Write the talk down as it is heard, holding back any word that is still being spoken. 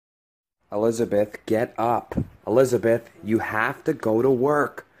Elizabeth, get up. Elizabeth, you have to go to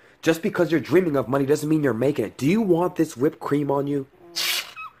work. Just because you're dreaming of money doesn't mean you're making it. Do you want this whipped cream on you?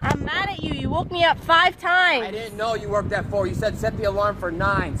 I'm mad at you. You woke me up 5 times. I didn't know you worked at 4. You said set the alarm for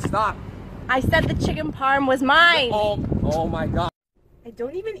 9. Stop. I said the chicken parm was mine. Oh my God. I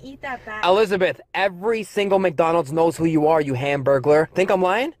don't even eat that bad. Elizabeth, every single McDonald's knows who you are, you hamburglar. Think I'm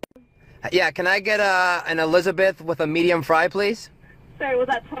lying? Yeah, can I get an Elizabeth with a medium fry, please? Sorry, was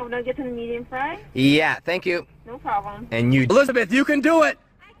that 12 nuggets and a medium fry? Yeah, thank you. No problem. And you... Elizabeth, you can do it!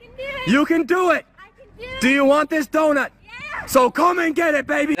 I can do it! You can do it! I can do it! Do you want this donut? Yeah! So come and get it,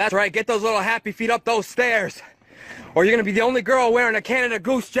 baby! That's right, get those little happy feet up those stairs. Or you're gonna be the only girl wearing a Canada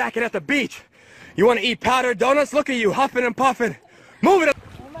Goose jacket at the beach. You wanna eat powdered donuts? Look at you, huffing and puffing. Move it!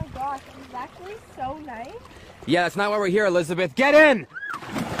 Oh my gosh, this is actually so nice. Yeah, that's not why we're here, Elizabeth. Get in!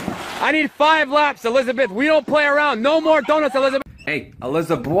 I need 5 laps, Elizabeth. We don't play around. No more donuts, Elizabeth. Hey,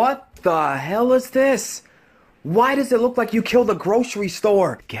 Elizabeth, what the hell is this? Why does it look like you killed a grocery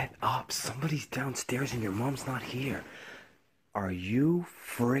store? Get up. Somebody's downstairs and your mom's not here. Are you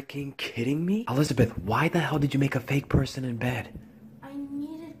freaking kidding me? Elizabeth, why the hell did you make a fake person in bed? I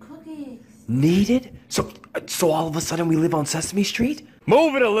needed cookies. Needed? So all of a sudden we live on Sesame Street?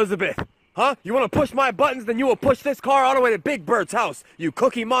 Move it, Elizabeth! Huh? You want to push my buttons, then you will push this car all the way to Big Bird's house. You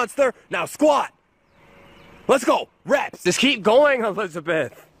cookie monster. Now squat. Let's go. Reps. Just keep going,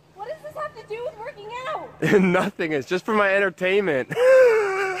 Elizabeth. What does this have to do with working out? Nothing. It's just for my entertainment.